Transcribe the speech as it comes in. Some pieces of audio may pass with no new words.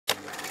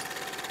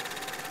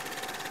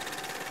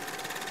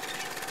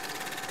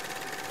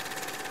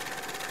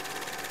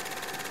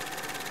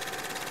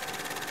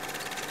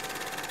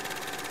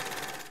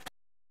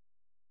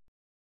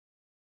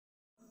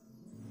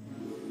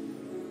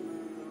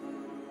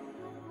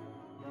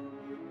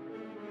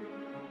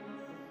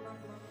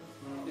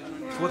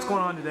what's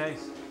going on today?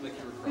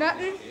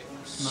 Nothing.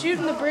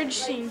 Shooting the bridge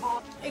scene.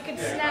 It could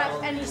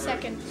snap any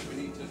second.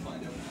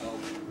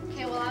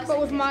 But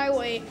with my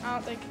weight, I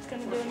don't think it's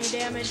going to do any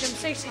damage. I'm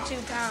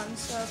 62 pounds,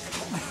 so.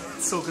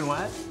 Soaking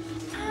wet?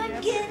 I'm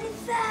getting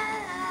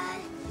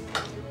fat.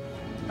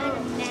 I'm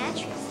a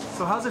natural.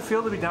 So how's it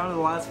feel to be down to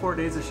the last 4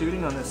 days of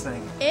shooting on this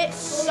thing? It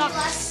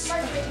sucks.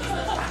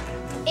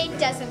 It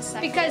doesn't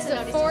suck. Because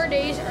the 4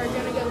 days are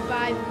going to go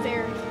by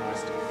very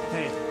fast.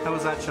 Hey, how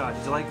was that shot?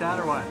 Did you like that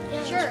or what?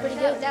 Yeah, sure. Pretty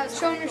good. That was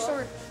Show me your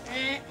sword.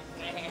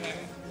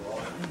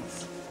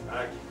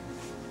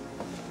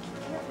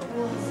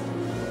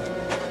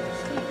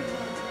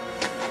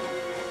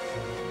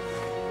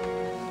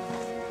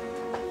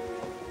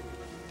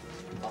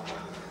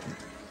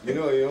 You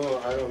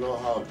know, I don't know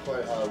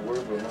quite how it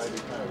worked, but it might be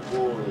kind of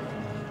cool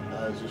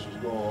as this was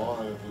going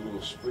on, if a little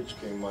spritz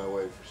came my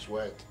way for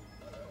sweat.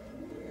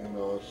 You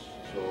know,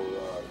 so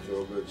I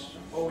feel good.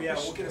 Oh yeah,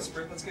 we'll get a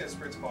spritz. Let's get a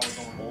spritz ball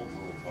going. Mold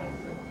Mold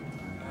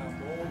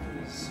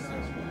is Raise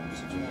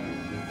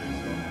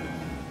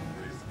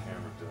the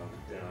camera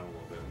down a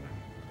little bit.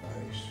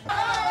 nice. Oh,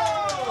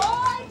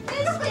 I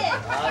missed it.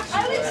 I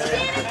was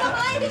standing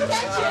behind the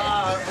catcher.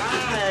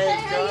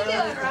 How you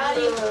doing,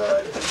 Roddy?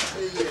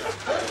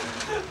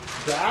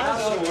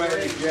 That's the way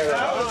to get it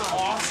That was off.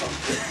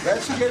 awesome.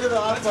 Let's get it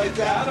off like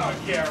That that. on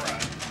camera.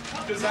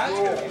 Because that's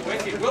going to be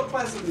wicked. We'll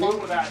play some fun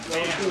with that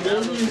fan.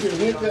 Maybe you can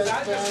hit that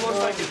That just fan looks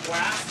on- like it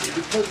blasted.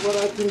 Because what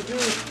I can do,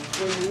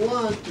 when you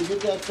want to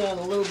hit that fan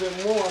a little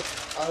bit more,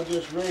 I'll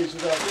just raise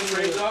it up. Just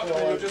raise up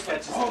and you'll just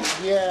like, oh.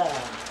 Yeah.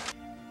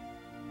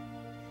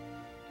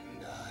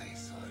 And I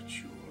thought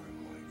you were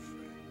my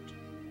friend.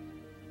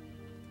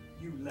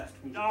 You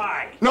left me.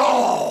 Die.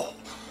 No!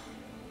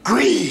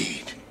 Greed!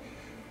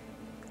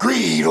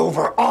 Greed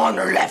over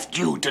honor left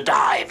you to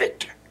die,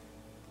 Victor.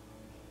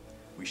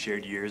 We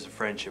shared years of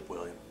friendship,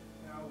 William.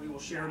 Now we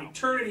will share an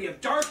eternity of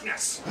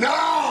darkness.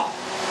 No!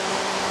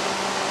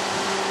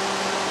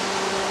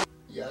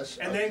 Yes.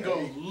 And then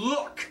go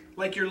look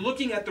like you're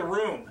looking at the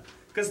room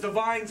because the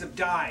vines have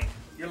died.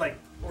 You're like,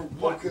 or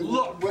what? Okay,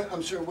 Look.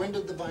 I'm sorry, when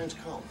did the vines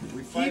come? We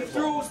He fired them.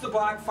 throws the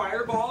black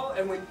fireball,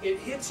 and when it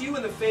hits you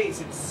in the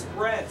face, it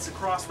spreads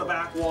across the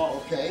back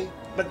wall. Okay.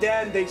 But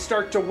then they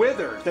start to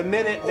wither the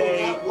minute Oh, they.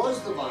 that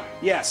was the vine.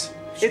 Yes.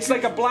 It's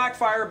like a black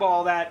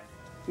fireball that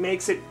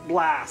makes it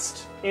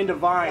blast into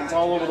vines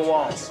all over the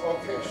walls.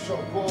 Okay, so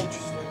Bull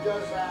just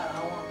does that. I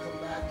want to come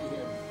back to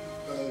him.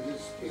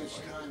 It's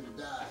time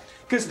to die.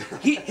 Because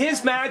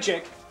his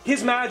magic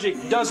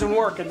doesn't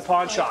work in the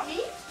pawn shop.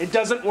 It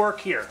doesn't work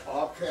here.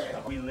 Okay.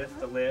 We lift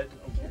the lid.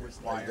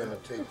 I'm gonna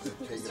take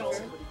it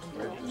off.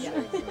 Right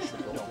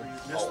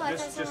this way.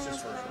 Just this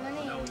first.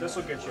 No, this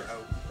will get you out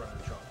in front of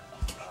the shop.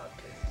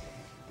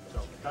 So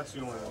that's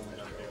the only one we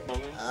gotta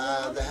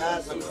do. The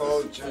hat and the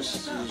coat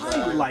just.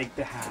 I like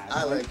the hat.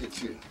 I like it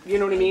too. You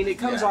know what I mean? It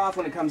comes Yeah. off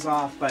when it comes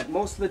off, but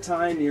most of the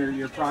time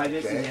you're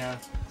private. Okay. And, yeah.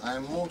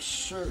 I'm most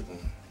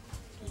certain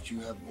that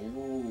you have.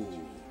 Ooh.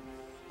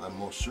 I'm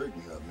most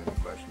certain you have many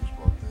questions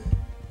about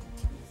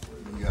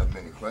that. You have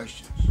many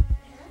questions.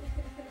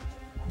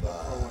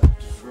 But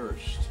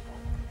first,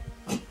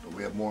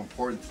 we have more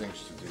important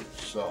things to do.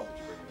 So,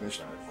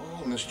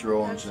 Mr.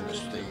 Owens and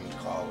esteemed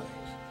colleagues,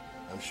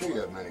 I'm sure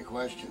you have many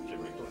questions,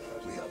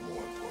 but we have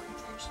more important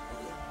things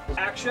to do.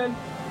 Action.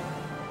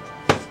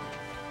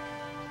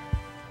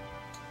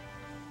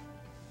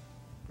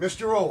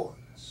 Mr. Owens.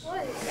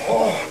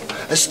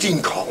 Oh,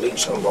 esteemed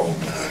colleagues, hello.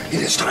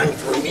 It is time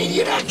for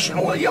immediate action,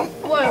 William.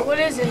 What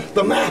is it?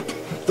 The map.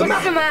 The What's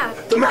map. the map?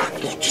 The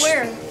map. Just-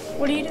 Where?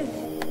 What do you do?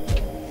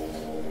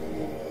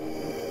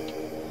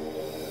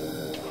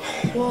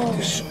 Whoa.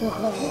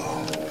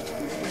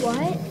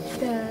 What?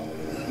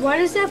 Why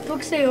does that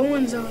book say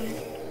Owens on it?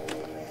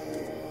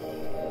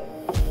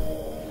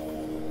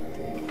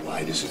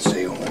 Why does it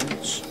say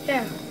Owens?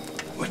 Yeah,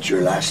 What's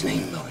your last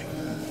name, Billy?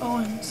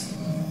 Owens.